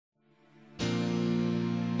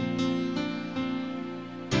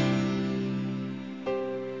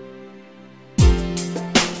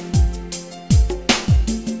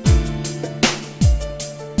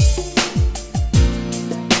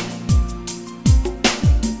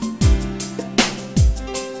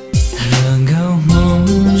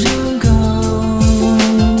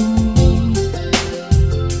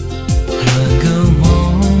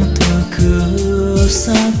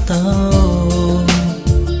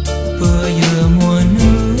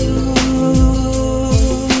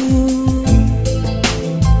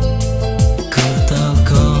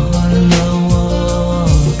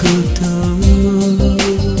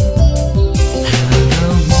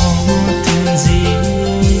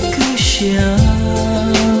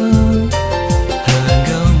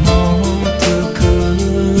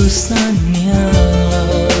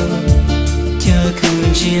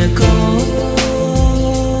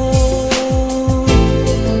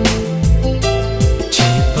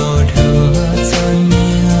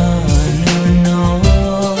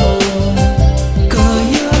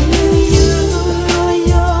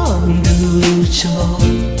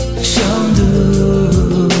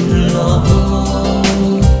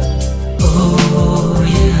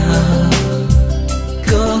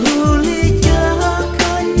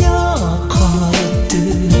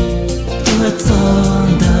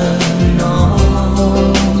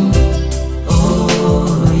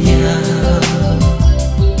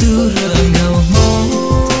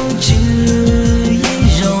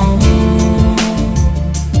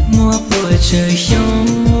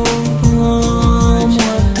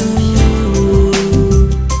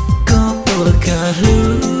cả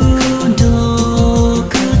lứa đâu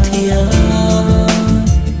cứ thiệt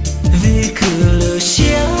vì cứ lừa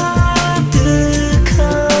xia từ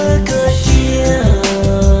khá cơ chia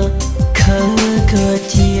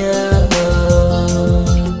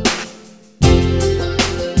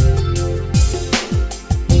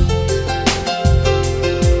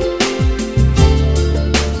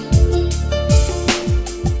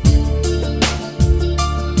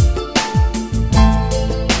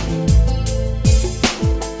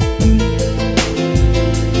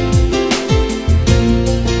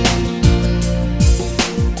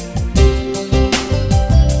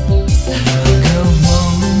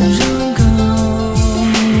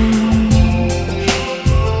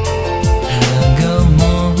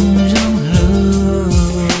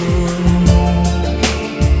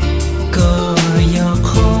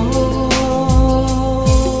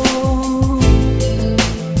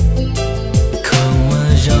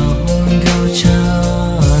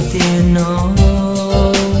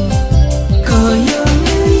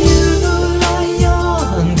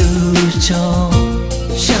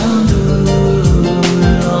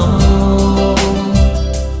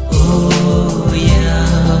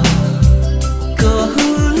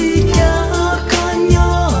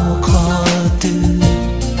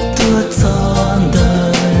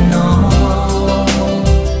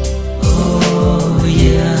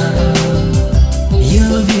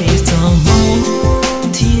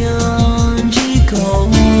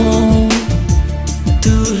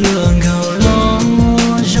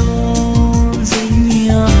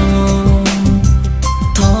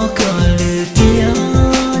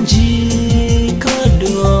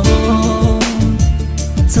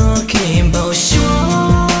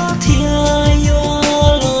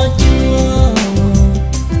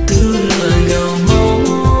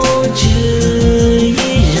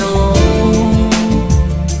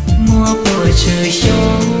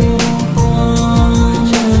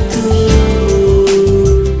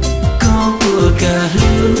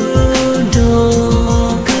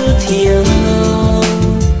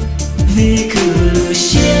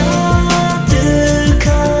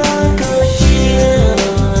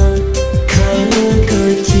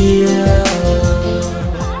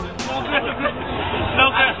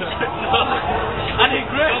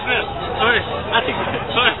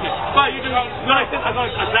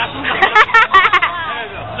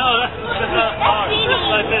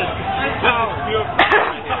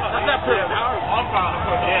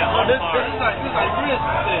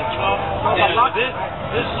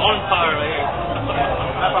This is on fire right here.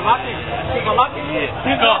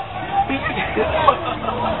 You go.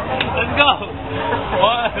 Let's go.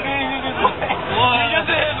 What? What? You're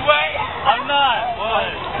just in his way. I'm not.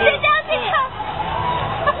 What?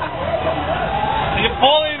 You're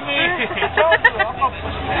pulling me.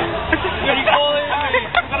 You're pulling me.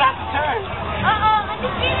 You're gonna have to turn. I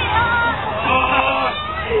can feel it.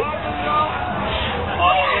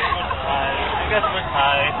 I guess we're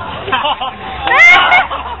tied.